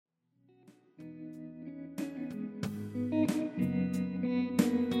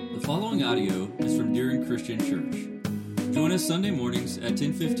The following audio is from Deering Christian Church. Join us Sunday mornings at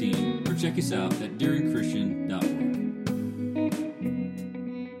 10:15 or check us out at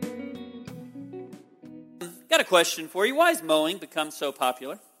deeringchristian.org. Got a question for you. Why has mowing become so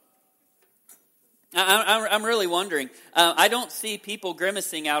popular? I'm really wondering. I don't see people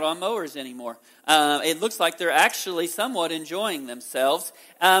grimacing out on mowers anymore. It looks like they're actually somewhat enjoying themselves.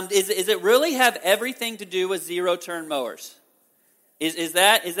 Is it really have everything to do with zero-turn mowers? Is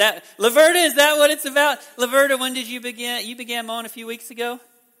that Laverta? Is that what it's about? Laverta, when did you begin? You began mowing a few weeks ago.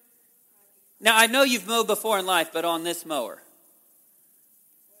 Now I know you've mowed before in life, but on this mower.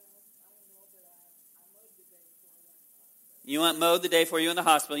 You went mowed the day before you were in the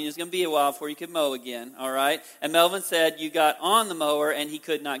hospital. It was going to be a while before you could mow again, all right? And Melvin said you got on the mower and he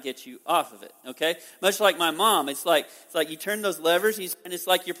could not get you off of it, okay? Much like my mom, it's like you turn those levers and it's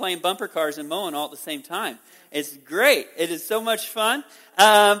like you're playing bumper cars and mowing all at the same time. It's great. It is so much fun.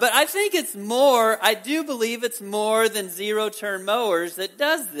 But I think I do believe it's more than zero-turn mowers that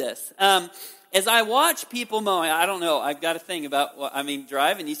does this. As I watch people mowing, I don't know, I've got a thing about,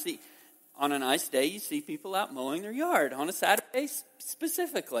 driving, you see, on a nice day, you see people out mowing their yard, on a Saturday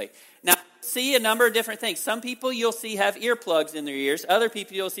specifically. Now, see a number of different things. Some people you'll see have earplugs in their ears. Other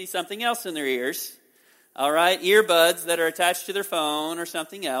people you'll see something else in their ears. All right, earbuds that are attached to their phone or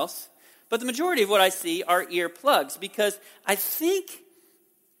something else. But the majority of what I see are earplugs because I think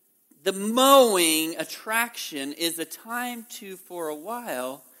the mowing attraction is a time to, for a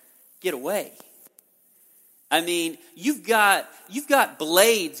while, get away. I mean, you've got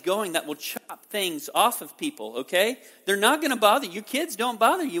blades going that will chop things off of people, okay? They're not going to bother you. Your kids don't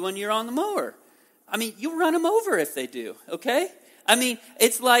bother you when you're on the mower. I mean, you'll run them over if they do, okay? I mean,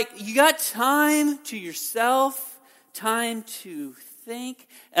 it's like you got time to yourself, time to think.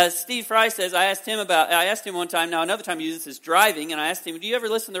 As Steve Fry says, I asked him one time, now another time he uses this driving, and I asked him, do you ever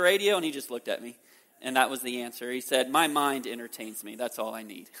listen to the radio? And he just looked at me, and that was the answer. He said, my mind entertains me. That's all I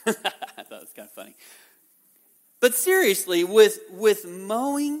need. I thought it was kind of funny. But seriously, with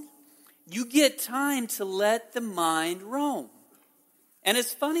mowing, you get time to let the mind roam. And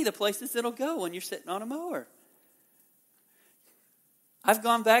it's funny the places it'll go when you're sitting on a mower. I've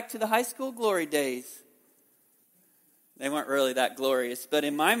gone back to the high school glory days. They weren't really that glorious, but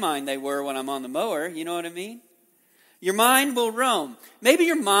in my mind they were when I'm on the mower. You know what I mean? Your mind will roam. Maybe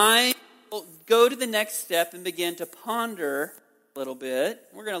your mind will go to the next step and begin to ponder a little bit.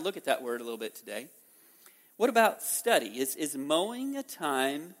 We're going to look at that word a little bit today. What about study? Is mowing a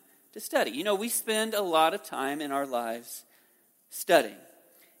time to study? You know, we spend a lot of time in our lives studying,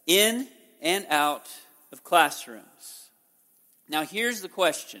 in and out of classrooms. Now, here's the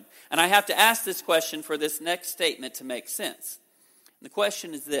question, and I have to ask this question for this next statement to make sense. And the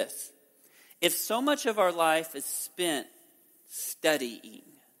question is this: if so much of our life is spent studying,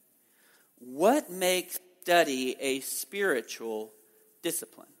 what makes study a spiritual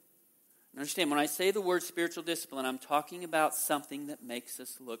discipline? Understand, when I say the word spiritual discipline, I'm talking about something that makes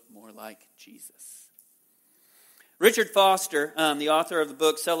us look more like Jesus. Richard Foster, the author of the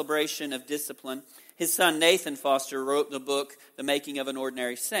book Celebration of Discipline, his son Nathan Foster wrote the book The Making of an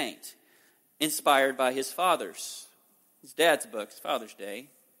Ordinary Saint, inspired by his dad's book, Father's Day,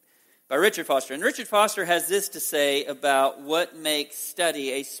 by Richard Foster. And Richard Foster has this to say about what makes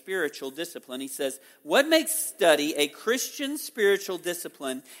study a spiritual discipline. He says, what makes study a Christian spiritual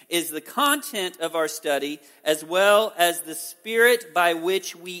discipline is the content of our study as well as the spirit by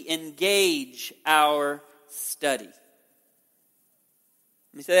which we engage our study. Let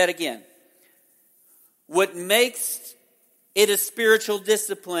me say that again. What makes it a spiritual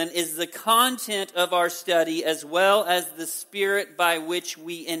discipline is the content of our study as well as the spirit by which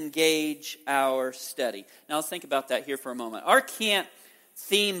we engage our study. Now let's think about that here for a moment. Our camp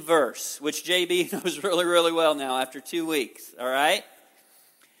theme verse, which JB knows really, really well now after 2 weeks, all right?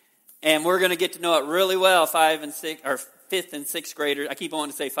 And we're going to get to know it really well, 5th and 6th graders. I keep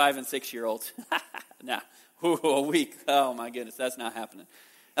wanting to say 5 and 6 year olds. Nah, a week. Oh my goodness, that's not happening.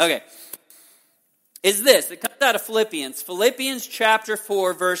 Okay. Is this. It comes out of Philippians. Philippians chapter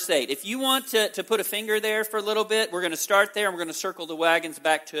 4, verse 8. If you want to put a finger there for a little bit, we're going to start there and we're going to circle the wagons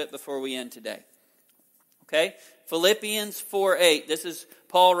back to it before we end today. Okay? Philippians 4:8. This is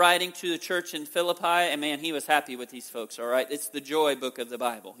Paul writing to the church in Philippi, and man, he was happy with these folks, all right? It's the joy book of the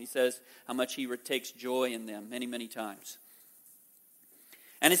Bible. He says how much he takes joy in them many, many times.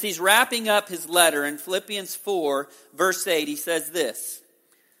 And as he's wrapping up his letter in Philippians 4, verse 8, he says this: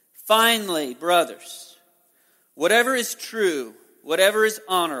 finally, brothers, whatever is true, whatever is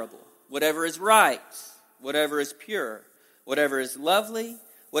honorable, whatever is right, whatever is pure, whatever is lovely,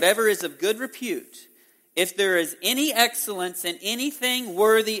 whatever is of good repute, if there is any excellence in anything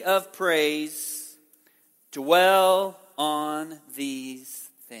worthy of praise, dwell on these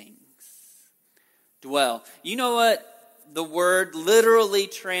things. Dwell. You know what the word literally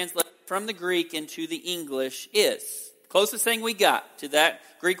translated from the Greek into the English is? Closest thing we got to that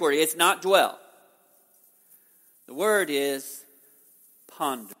Greek word. It's not dwell. The word is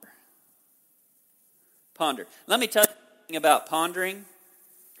ponder. Ponder. Let me tell you something about pondering.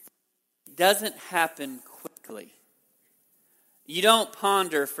 It doesn't happen quickly. You don't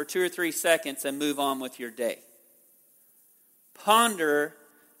ponder for 2 or 3 seconds and move on with your day.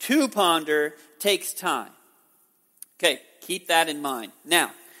 To ponder takes time. Okay, keep that in mind.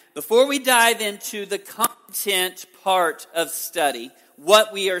 Now, before we dive into the content part of study,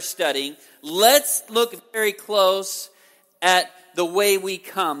 what we are studying, let's look very close at the way we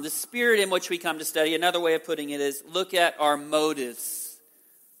come, the spirit in which we come to study. Another way of putting it is look at our motives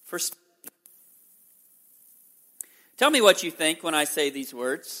for study. Tell me what you think when I say these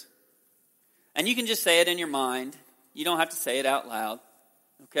words. And you can just say it in your mind. You don't have to say it out loud.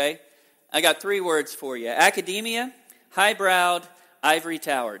 Okay? I got 3 words for you. Academia, high-browed,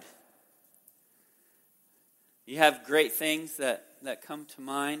 ivory-towered. You have great things that come to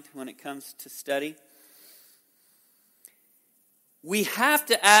mind when it comes to study. We have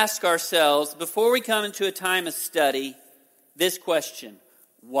to ask ourselves, before we come into a time of study, this question: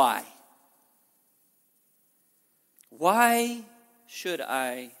 why? Why should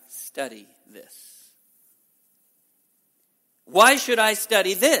I study this? Why should I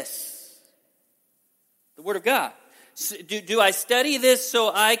study this? The Word of God. Do I study this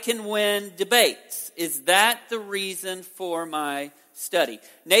so I can win debates? Is that the reason for my study?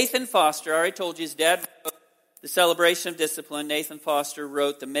 Nathan Foster, I already told you, his dad wrote The Celebration of Discipline. Nathan Foster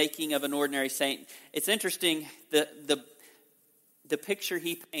wrote The Making of an Ordinary Saint. It's interesting, the picture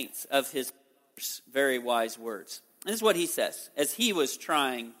he paints of his very wise words. This is what he says as he was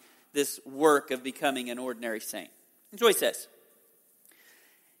trying this work of becoming an ordinary saint. This is what he says.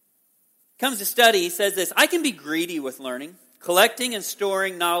 Comes to study, he says this: I can be greedy with learning, collecting and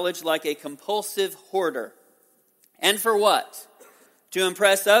storing knowledge like a compulsive hoarder. And for what? To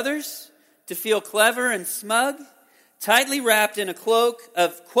impress others? To feel clever and smug? Tightly wrapped in a cloak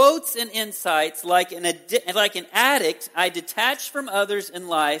of quotes and insights, like an addict, I detach from others in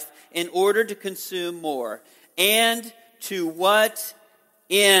life in order to consume more. And to what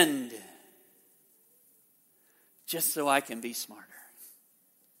end? Just so I can be smarter.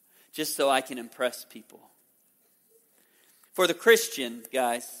 Just so I can impress people. For the Christian,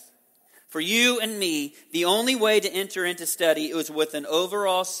 guys, for you and me, the only way to enter into study is with an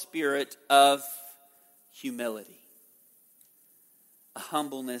overall spirit of humility. A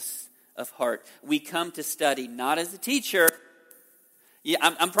humbleness of heart. We come to study not as a teacher.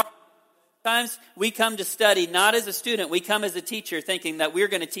 Sometimes we come to study not as a student. We come as a teacher thinking that we're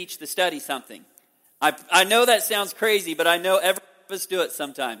going to teach the study something. I know that sounds crazy, but I know every one of us do it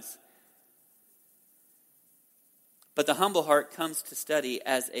sometimes. But the humble heart comes to study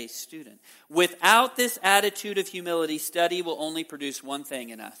as a student. Without this attitude of humility, study will only produce one thing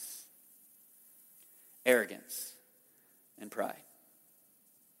in us: arrogance and pride.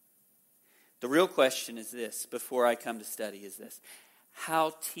 The real question is this, before I come to study, is this: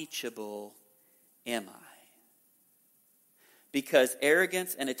 how teachable am I? Because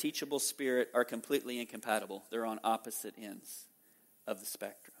arrogance and a teachable spirit are completely incompatible. They're on opposite ends of the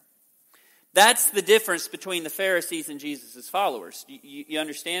spectrum. That's the difference between the Pharisees and Jesus' followers. You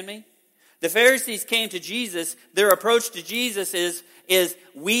understand me? The Pharisees came to Jesus. Their approach to Jesus is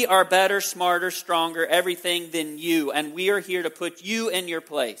we are better, smarter, stronger, everything than you. And we are here to put you in your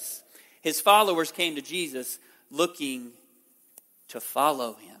place. His followers came to Jesus looking to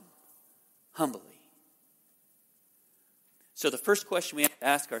follow him humbly. So the first question we have to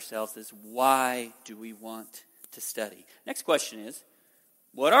ask ourselves is, why do we want to study? Next question is,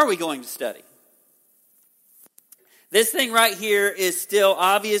 what are we going to study? This thing right here is still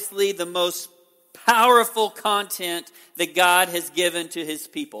obviously the most powerful content that God has given to his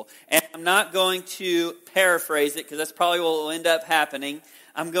people. And I'm not going to paraphrase it because that's probably what will end up happening.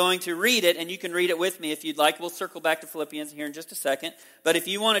 I'm going to read it, and you can read it with me if you'd like. We'll circle back to Philippians here in just a second. But if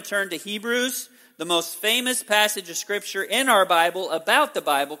you want to turn to Hebrews, the most famous passage of Scripture in our Bible about the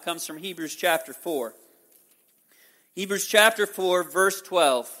Bible comes from Hebrews chapter 4. Hebrews chapter 4, verse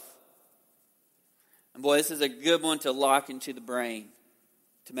 12. And boy, this is a good one to lock into the brain,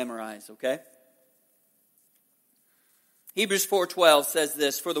 to memorize, okay? Hebrews 4:12 says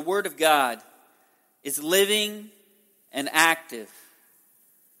this: For the word of God is living and active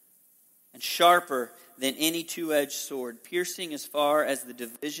and sharper than any two-edged sword, piercing as far as the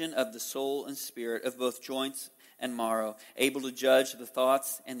division of the soul and spirit, of both joints and marrow, able to judge the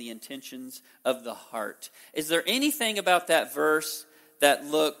thoughts and the intentions of the heart. Is there anything about that verse that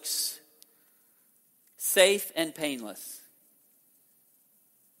looks safe and painless?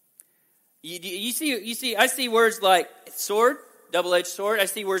 You see, I see words like sword, double-edged sword. I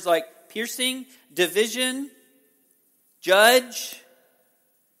see words like piercing, division, judge.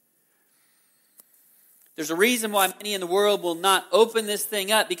 There's a reason why many in the world will not open this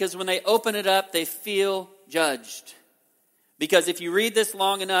thing up, because when they open it up, they feel judged. Because if you read this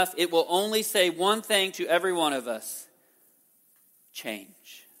long enough, it will only say one thing to every one of us: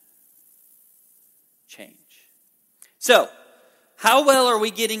 change. Change. So, how well are we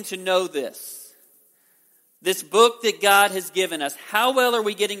getting to know this? This book that God has given us. How well are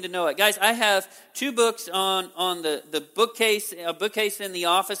we getting to know it? Guys, I have 2 books on the bookcase, a bookcase in the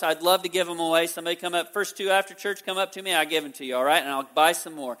office. I'd love to give them away. Somebody come up, first 2 after church, come up to me, I give them to you, all right? And I'll buy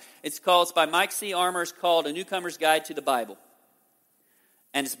some more. It's by Mike C. Armour. It's called A Newcomer's Guide to the Bible.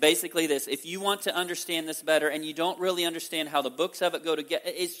 And it's basically this: if you want to understand this better and you don't really understand how the books of it go together,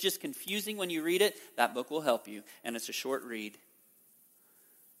 it's just confusing when you read it, that book will help you. And it's a short read.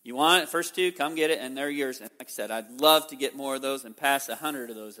 You want it, first 2, come get it, and they're yours. And like I said, I'd love to get more of those and pass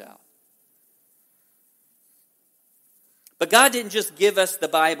 100 of those out. But God didn't just give us the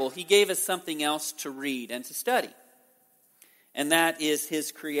Bible. He gave us something else to read and to study. And that is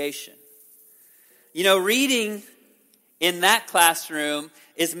His creation. You know, reading in that classroom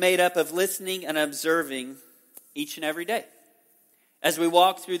is made up of listening and observing each and every day as we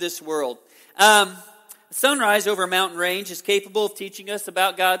walk through this world. Sunrise over a mountain range is capable of teaching us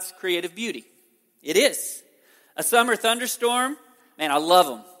about God's creative beauty. It is. A summer thunderstorm, man, I love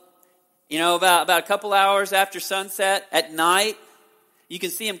them. You know, about a couple hours after sunset at night, you can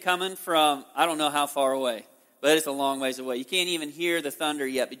see them coming from, I don't know how far away, but it's a long ways away. You can't even hear the thunder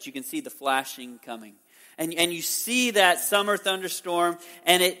yet, but you can see the flashing coming. And you see that summer thunderstorm,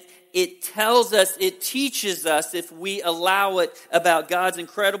 and it tells us, it teaches us, if we allow it, about God's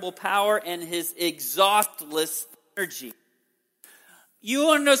incredible power and His exhaustless energy. You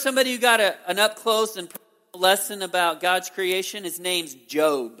want to know somebody who got an up-close and personal lesson about God's creation? His name's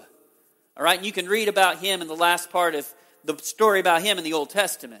Job. All right, and you can read about him in the last part of the story about him in the Old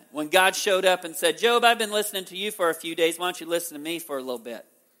Testament. When God showed up and said, Job, I've been listening to you for a few days. Why don't you listen to me for a little bit?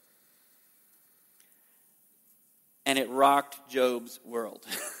 And it rocked Job's world.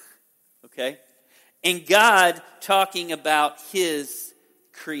 Okay? And God talking about His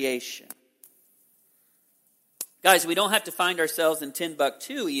creation. Guys, we don't have to find ourselves in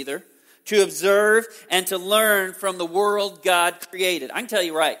Timbuktu either to observe and to learn from the world God created. I can tell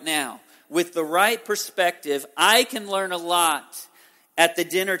you right now, with the right perspective, I can learn a lot at the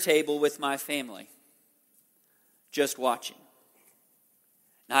dinner table with my family, just watching.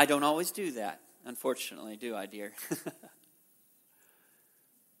 Now, I don't always do that, unfortunately, do I, dear?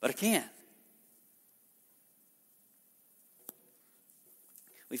 But I can.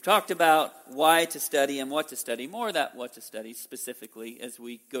 We've talked about why to study and what to study, more of that what to study specifically as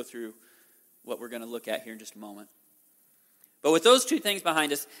we go through what we're going to look at here in just a moment. But with those 2 things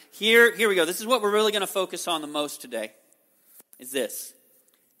behind us, here we go. This is what we're really going to focus on the most today, is this: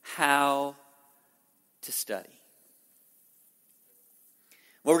 how to study.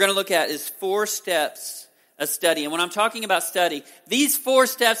 What we're going to look at is 4 steps of study. And when I'm talking about study, these 4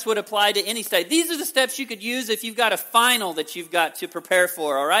 steps would apply to any study. These are the steps you could use if you've got a final that you've got to prepare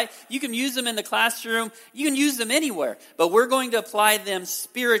for, all right? You can use them in the classroom. You can use them anywhere. But we're going to apply them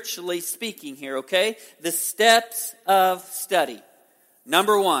spiritually speaking here, okay? The steps of study.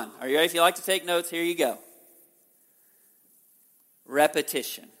 Number 1. Are you ready? If you like to take notes, here you go.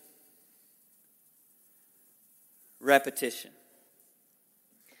 Repetition. Repetition.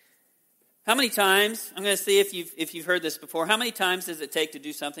 How many times, I'm going to see if you've heard this before, how many times does it take to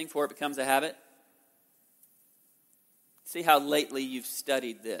do something before it becomes a habit? See how lately you've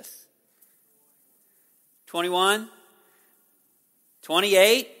studied this. 21?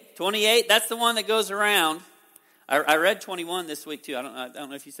 28? 28, that's the one that goes around. I read 21 this week too. I don't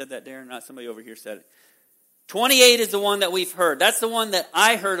know if you said that, Darren, or not. Somebody over here said it. 28 is the one that we've heard. That's the one that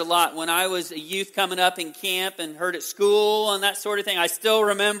I heard a lot when I was a youth coming up in camp and heard at school and that sort of thing. I still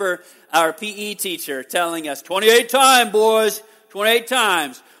remember our PE teacher telling us, 28 times, boys, 28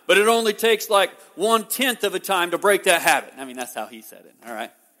 times. But it only takes like 1/10 of a time to break that habit. I mean, that's how he said it, all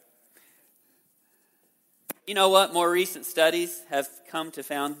right? You know what? More recent studies have come to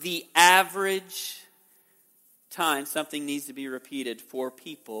found the average time something needs to be repeated for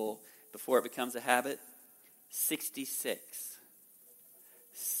people before it becomes a habit, 66.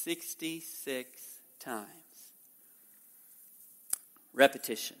 66 times.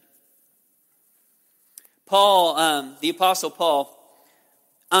 Repetition. Paul, the Apostle Paul,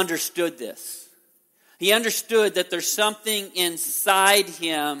 understood this. He understood that there's something inside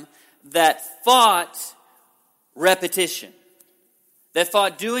him that fought repetition, that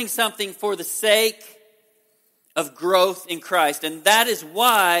fought doing something for the sake of growth in Christ. And that is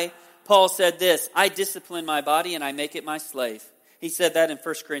why Paul said this, I discipline my body and I make it my slave. He said that in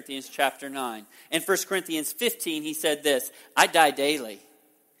 1 Corinthians chapter 9. In 1 Corinthians 15, he said this, I die daily.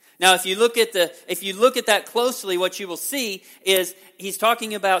 Now, if you look at that closely, what you will see is he's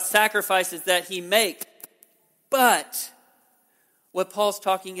talking about sacrifices that he makes. But what Paul's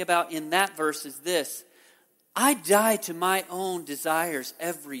talking about in that verse is this, I die to my own desires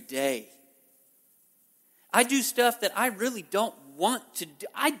every day. I do stuff that I really don't want to do.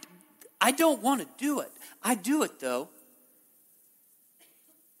 I don't want to do it. I do it, though,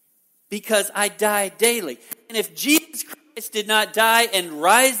 because I die daily. And if Jesus Christ did not die and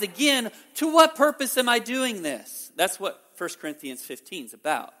rise again, to what purpose am I doing this? That's what 1 Corinthians 15 is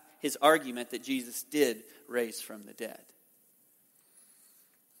about. His argument that Jesus did raise from the dead.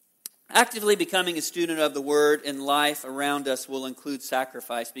 Actively becoming a student of the Word in life around us will include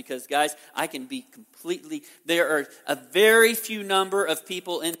sacrifice because, guys, there are a very few number of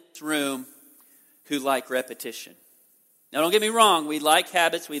people in this room who like repetition. Now, don't get me wrong, we like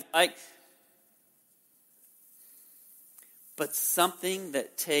habits, but something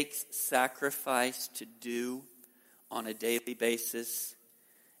that takes sacrifice to do on a daily basis,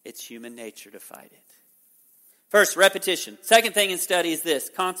 it's human nature to fight it. First, repetition. Second thing in study is this,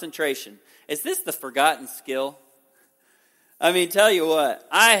 concentration. Is this the forgotten skill? I mean, tell you what,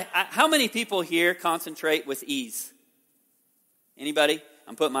 how many people here concentrate with ease? Anybody?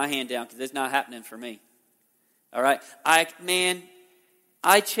 I'm putting my hand down because it's not happening for me. All right? I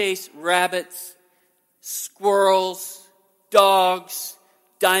chase rabbits, squirrels, dogs,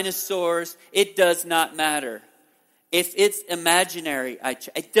 dinosaurs. It does not matter. If it's imaginary,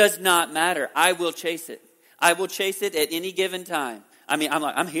 it does not matter. I will chase it. I will chase it at any given time. I'm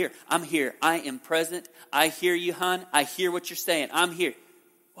like, I'm here. I am present. I hear you, hon. I hear what you're saying. I'm here.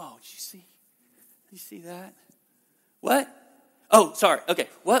 Whoa, did you see? Did you see that? What? Oh, sorry. Okay.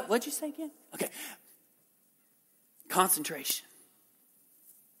 What'd you say again? Okay. Concentration.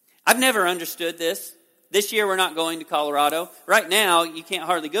 I've never understood this. This year we're not going to Colorado. Right now, you can't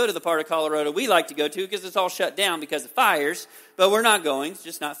hardly go to the part of Colorado we like to go to because it's all shut down because of fires. But we're not going. It's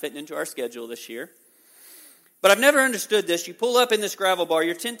just not fitting into our schedule this year. But I've never understood this. You pull up in this gravel bar.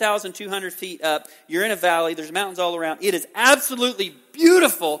 You're 10,200 feet up. You're in a valley. There's mountains all around. It is absolutely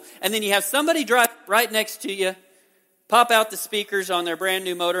beautiful. And then you have somebody drive right next to you, pop out the speakers on their brand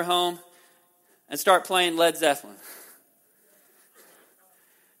new motorhome, and start playing Led Zeppelin.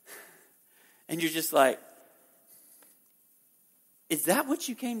 And you're just like, is that what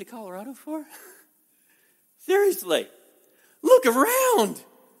you came to Colorado for? Seriously. Look around.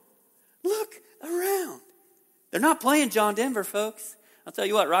 Look around. They're not playing John Denver, folks. I'll tell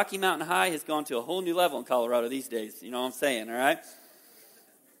you what, Rocky Mountain High has gone to a whole new level in Colorado these days. You know what I'm saying, all right?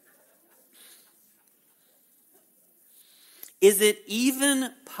 Is it even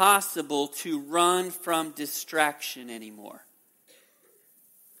possible to run from distraction anymore?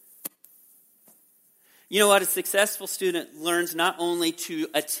 You know what? A successful student learns not only to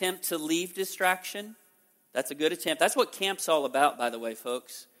attempt to leave distraction. That's a good attempt. That's what camp's all about, by the way,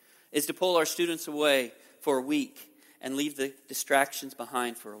 folks, is to pull our students away for a week and leave the distractions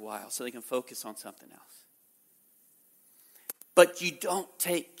behind for a while so they can focus on something else. But you don't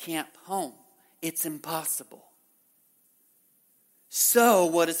take camp home. It's impossible. So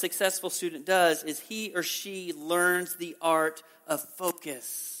what a successful student does is he or she learns the art of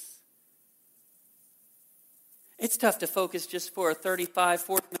focus. It's tough to focus just for a 35,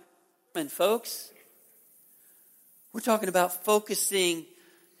 40 minute, folks. We're talking about focusing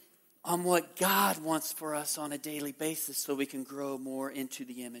on what God wants for us on a daily basis so we can grow more into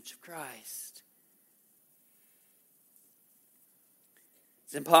the image of Christ.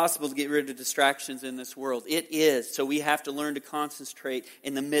 It's impossible to get rid of distractions in this world. It is. So we have to learn to concentrate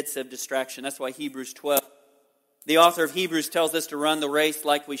in the midst of distraction. That's why Hebrews 12. The author of Hebrews tells us to run the race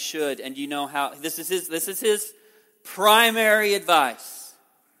like we should. And you know how this is his primary advice.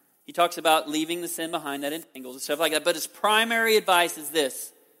 He talks about leaving the sin behind that entangles and stuff like that. But his primary advice is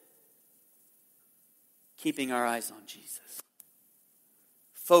this: keeping our eyes on Jesus.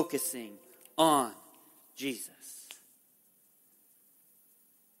 Focusing on Jesus.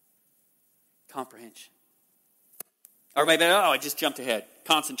 Comprehension. Or maybe, I just jumped ahead.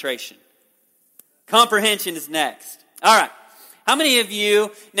 Concentration. Comprehension is next. All right. How many of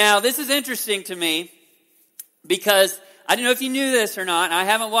you, now this is interesting to me. Because I don't know if you knew this or not. I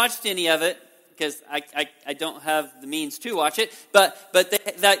haven't watched any of it because I don't have the means to watch it. But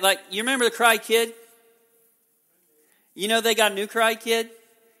you remember the Karate Kid? You know they got a new Karate Kid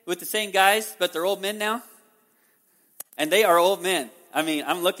with the same guys, but they're old men now. And they are old men. I mean,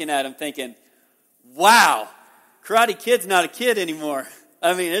 I'm looking at them thinking, wow, Karate Kid's not a kid anymore.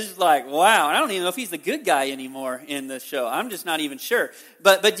 I mean, it's just like, wow. I don't even know if he's the good guy anymore in the show. I'm just not even sure.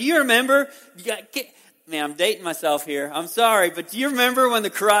 But do you remember? Man, I'm dating myself here. I'm sorry. But do you remember when the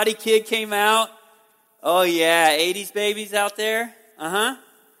Karate Kid came out? Oh, yeah. 80s babies out there? Uh-huh.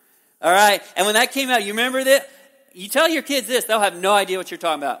 All right. And when that came out, you remember that? You tell your kids this, they'll have no idea what you're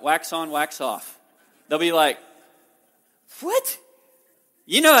talking about. Wax on, wax off. They'll be like, what?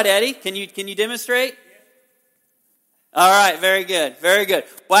 You know it, Eddie. Can you demonstrate? All right, very good, very good.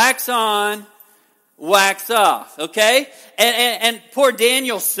 Wax on, wax off, okay? And poor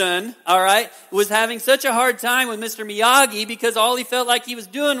Danielson, all right, was having such a hard time with Mr. Miyagi because all he felt like he was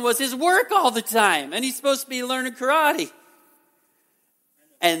doing was his work all the time. And he's supposed to be learning karate.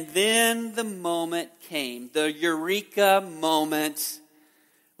 And then the moment came, the eureka moment,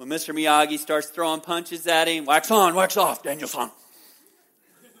 when Mr. Miyagi starts throwing punches at him. Wax on, wax off, Danielson.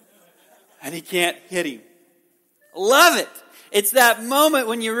 And he can't hit him. Love it. It's that moment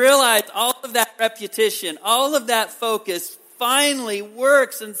when you realize all of that repetition, all of that focus finally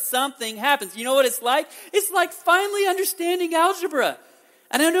works and something happens. You know what it's like? It's like finally understanding algebra.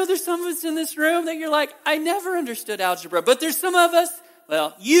 And I know there's some of us in this room that you're like, I never understood algebra. But there's some of us,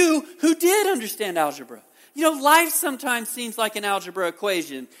 well, you who did understand algebra. You know, life sometimes seems like an algebra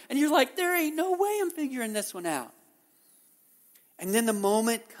equation. And you're like, there ain't no way I'm figuring this one out. And then the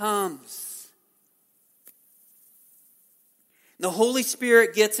moment comes. The Holy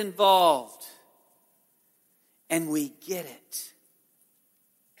Spirit gets involved. And we get it.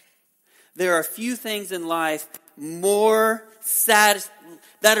 There are few things in life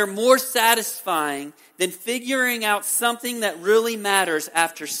that are more satisfying than figuring out something that really matters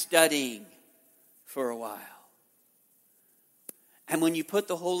after studying for a while. And when you put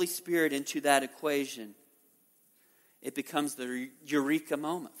the Holy Spirit into that equation, it becomes the eureka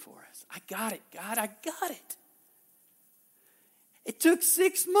moment for us. I got it, God, I got it. It took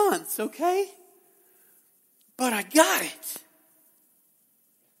 6 months, okay? But I got it.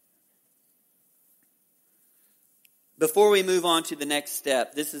 Before we move on to the next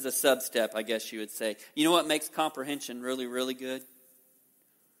step, this is a sub-step, I guess you would say. You know what makes comprehension really, really good?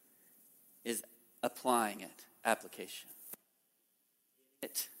 Is applying it, application.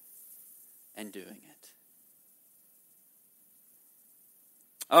 It and doing it.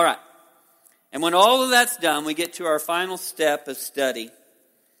 All right. And when all of that's done, we get to our final step of study.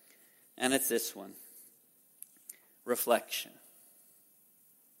 And it's this one. Reflection.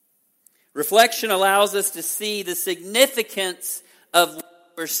 Reflection allows us to see the significance of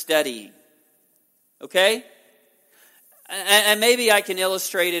what we're studying. Okay? And maybe I can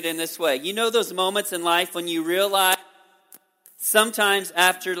illustrate it in this way. You know those moments in life when you realize sometimes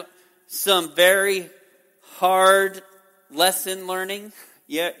after some very hard lesson learning.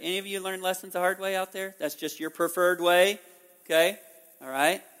 Yeah, any of you learn lessons the hard way out there? That's just your preferred way. Okay? All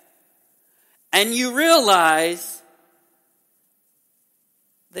right? And you realize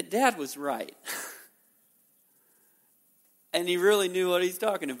that Dad was right. And he really knew what he's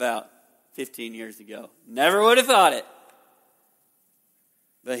talking about 15 years ago. Never would have thought it.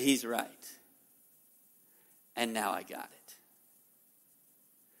 But he's right. And now I got it.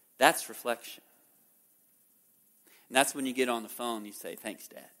 That's reflection. And that's when you get on the phone and you say, thanks,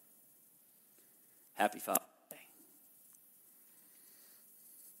 Dad. Happy Father's Day.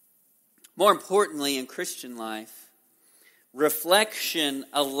 More importantly, in Christian life, reflection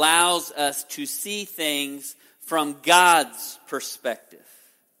allows us to see things from God's perspective.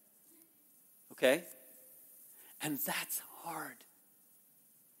 Okay? And that's hard.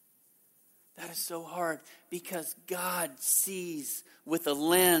 That is so hard because God sees with a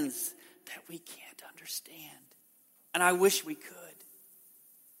lens that we can't understand. And I wish we could.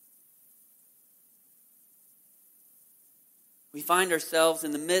 We find ourselves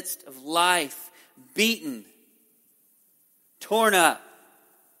in the midst of life, beaten, torn up.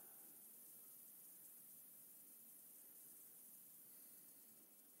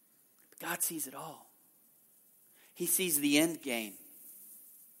 But God sees it all. He sees the end game.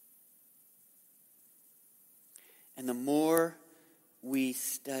 And the more we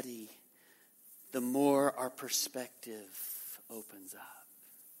study, the more our perspective opens up.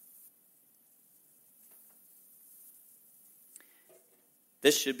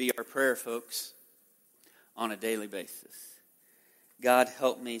 This should be our prayer, folks, on a daily basis. God,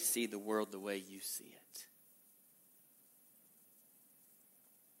 help me see the world the way you see it.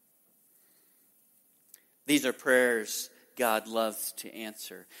 These are prayers God loves to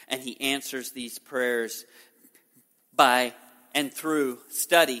answer. And he answers these prayers by and through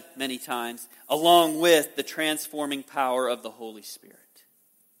study many times, along with the transforming power of the Holy Spirit.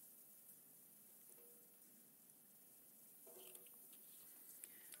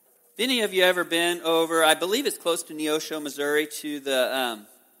 Have any of you ever been over, I believe it's close to Neosho, Missouri, to the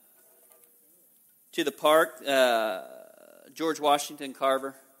park, George Washington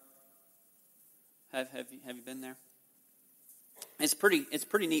Carver? Have you been there? It's a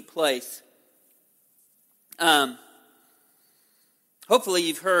pretty neat place. Hopefully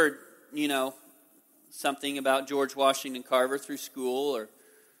you've heard, something about George Washington Carver through school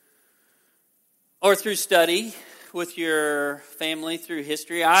or through study with your family through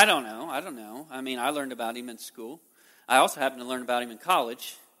history. I don't know. I mean, I learned about him in school. I also happened to learn about him in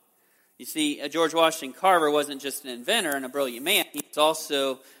college. You see, George Washington Carver wasn't just an inventor and a brilliant man. He was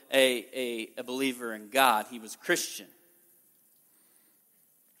also a believer in God. He was a Christian.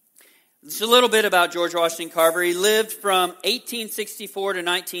 Just a little bit about George Washington Carver. He lived from 1864 to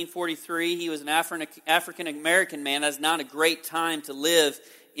 1943. He was an African-American man. That's not a great time to live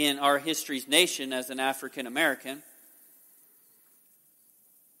in our history's nation as an African-American.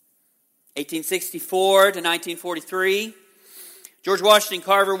 1864 to 1943. George Washington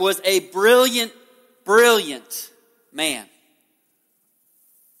Carver was a brilliant man.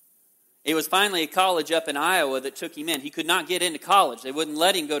 It was finally a college up in Iowa that took him in. He could not get into college. They wouldn't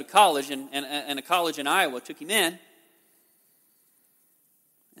let him go to college, and a college in Iowa took him in.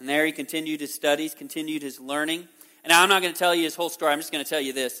 And there he continued his studies, continued his learning. And I'm not going to tell you his whole story. I'm just going to tell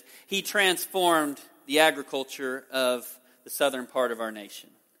you this. He transformed the agriculture of the southern part of our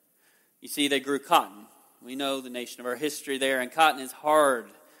nation. You see, they grew cotton. We know the nation of our history there, and cotton is hard.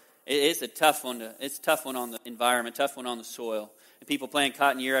 It's a tough one. It's a tough one on the environment, tough one on the soil. And people planted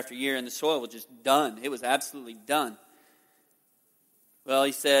cotton year after year, and the soil was just done. It was absolutely done. Well,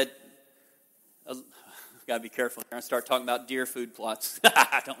 he said, I've got to be careful here. I start talking about deer food plots.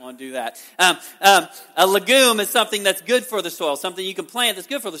 I don't want to do that. A legume is something that's good for the soil, something you can plant that's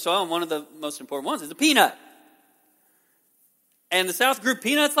good for the soil, and one of the most important ones is a peanut. And the South grew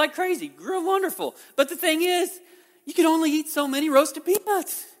peanuts like crazy, grew them wonderful. But the thing is, you can only eat so many roasted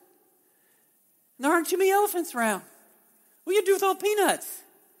peanuts. And there aren't too many elephants around. What do you do with all peanuts?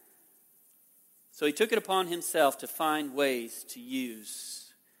 So he took it upon himself to find ways to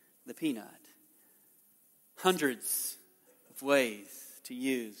use the peanut. Hundreds of ways to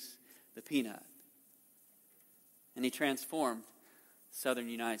use the peanut. And he transformed the southern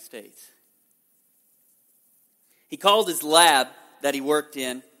United States. He called his lab that he worked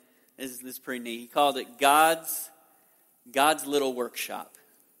in, this is pretty neat, he called it God's Little Workshop.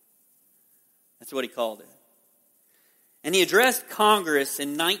 That's what he called it. And he addressed Congress in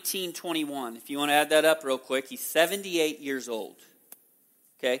 1921. If you want to add that up real quick, he's 78 years old.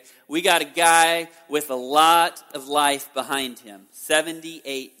 Okay? We got a guy with a lot of life behind him.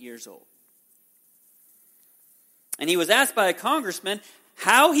 78 years old. And he was asked by a congressman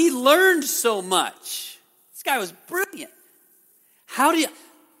how he learned so much. This guy was brilliant.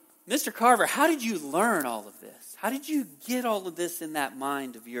 Mr. Carver, how did you learn all of this? How did you get all of this in that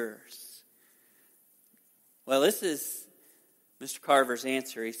mind of yours? Well, this is Mr. Carver's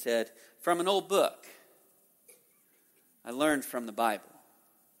answer. He said, from an old book. I learned from the Bible.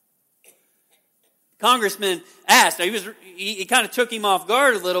 Congressman asked, he kind of took him off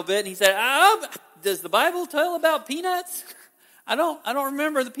guard a little bit, and he said, does the Bible tell about peanuts? I don't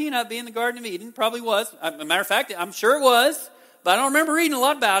remember the peanut being in the Garden of Eden. Probably was. As a matter of fact, I'm sure it was, but I don't remember reading a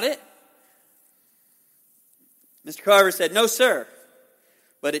lot about it. Mr. Carver said, no, sir.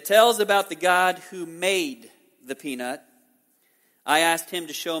 But it tells about the God who made the peanut. I asked him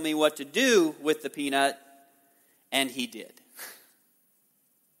to show me what to do with the peanut, and he did.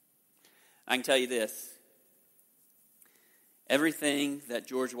 I can tell you this. Everything that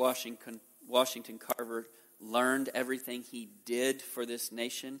George Washington Carver learned, everything he did for this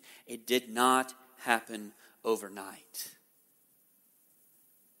nation, it did not happen overnight.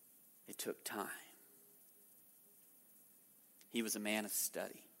 It took time. He was a man of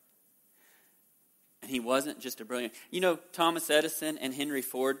study. And he wasn't just a brilliant... Thomas Edison and Henry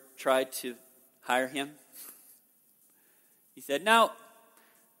Ford tried to hire him. He said, no,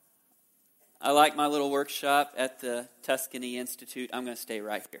 I like my little workshop at the Tuscany Institute. I'm going to stay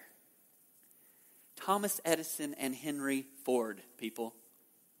right here. Thomas Edison and Henry Ford, people.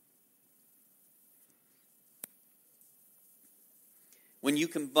 When you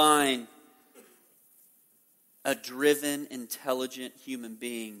combine a driven, intelligent human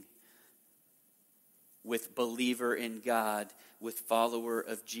being with believer in God, with follower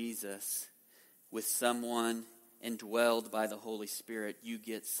of Jesus, with someone indwelled by the Holy Spirit, you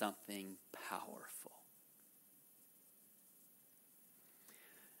get something powerful.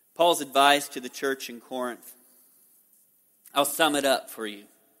 Paul's advice to the church in Corinth. I'll sum it up for you.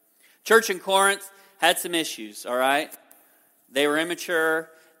 Church in Corinth had some issues, all right? They were immature,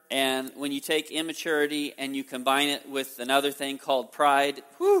 and when you take immaturity and you combine it with another thing called pride,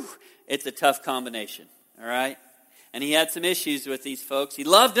 it's a tough combination, all right? And he had some issues with these folks. He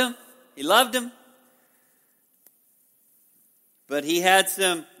loved them. But he had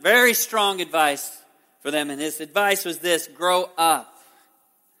some very strong advice for them, and his advice was this: grow up.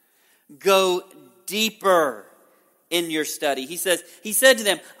 Go deeper in your study. He said to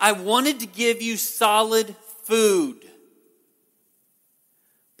them, I wanted to give you solid food,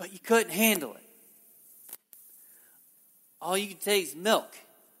 but you couldn't handle it. All you could take is milk.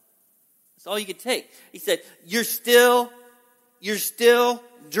 That's all you could take. He said, you're still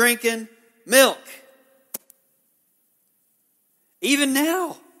drinking milk. Even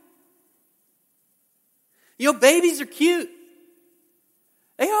now. You know, babies are cute.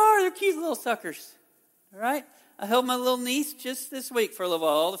 They're cute little suckers. All right? I held my little niece just this week for a little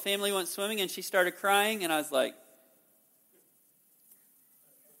while. All the family went swimming and she started crying, and I was like,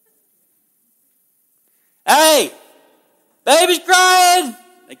 hey, baby's crying.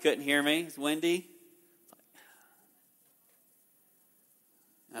 They couldn't hear me. It's windy.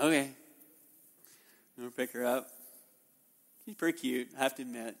 Okay. I'm going to pick her up. She's pretty cute, I have to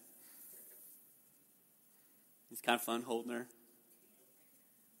admit. It's kind of fun holding her.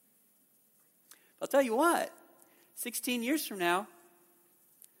 I'll tell you what, 16 years from now,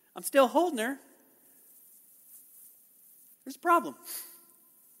 I'm still holding her. There's a problem.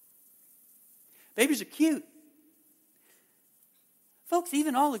 Babies are cute. Folks,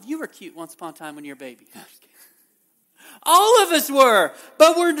 even all of you were cute once upon a time when you were a baby. No, just kidding. All of us were,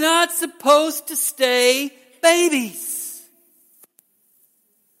 but we're not supposed to stay babies.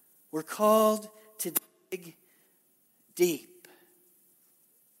 We're called to dig deep.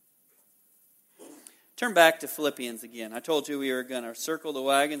 Turn back to Philippians again. I told you we were going to circle the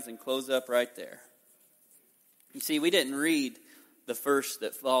wagons and close up right there. You see, we didn't read the verse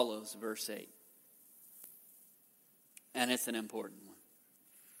that follows verse 8. And it's an important one.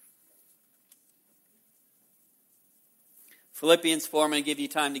 Philippians 4, I'm going to give you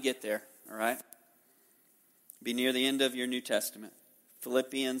time to get there, all right? Be near the end of your New Testament.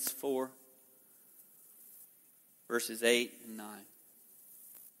 Philippians 4, verses 8 and 9.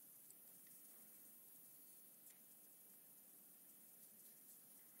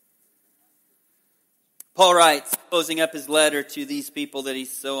 Paul writes, closing up his letter to these people that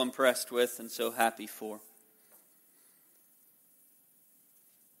he's so impressed with and so happy for.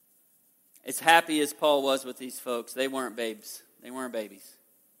 As happy as Paul was with these folks, they weren't babes. They weren't babies,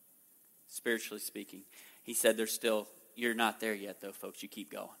 spiritually speaking. He said, you're not there yet though, folks. You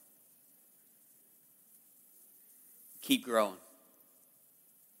keep going. Keep growing.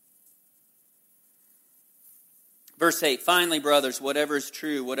 Verse 8, finally, brothers, whatever is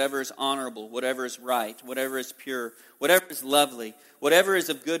true, whatever is honorable, whatever is right, whatever is pure, whatever is lovely, whatever is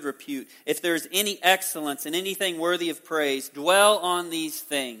of good repute, if there is any excellence and anything worthy of praise, dwell on these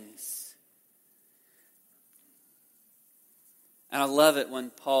things. And I love it when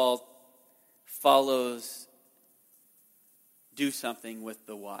Paul follows do something with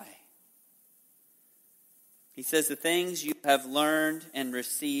the why. He says, the things you have learned and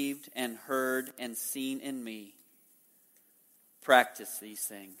received and heard and seen in me, practice these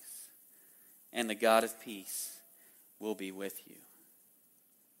things, and the God of peace will be with you.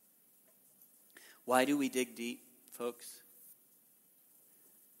 Why do we dig deep, folks?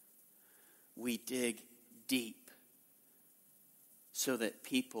 We dig deep so that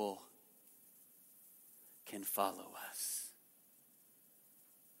people can follow us.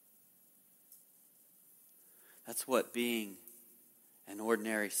 That's what being an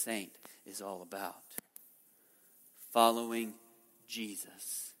ordinary saint is all about. Following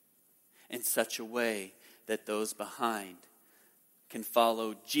Jesus in such a way that those behind can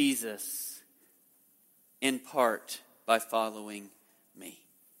follow Jesus in part by following me.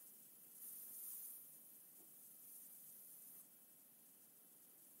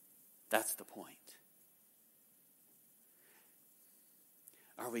 That's the point.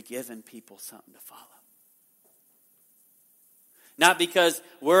 Are we giving people something to follow? Not because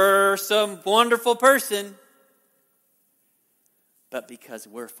we're some wonderful person, but because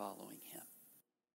we're following him.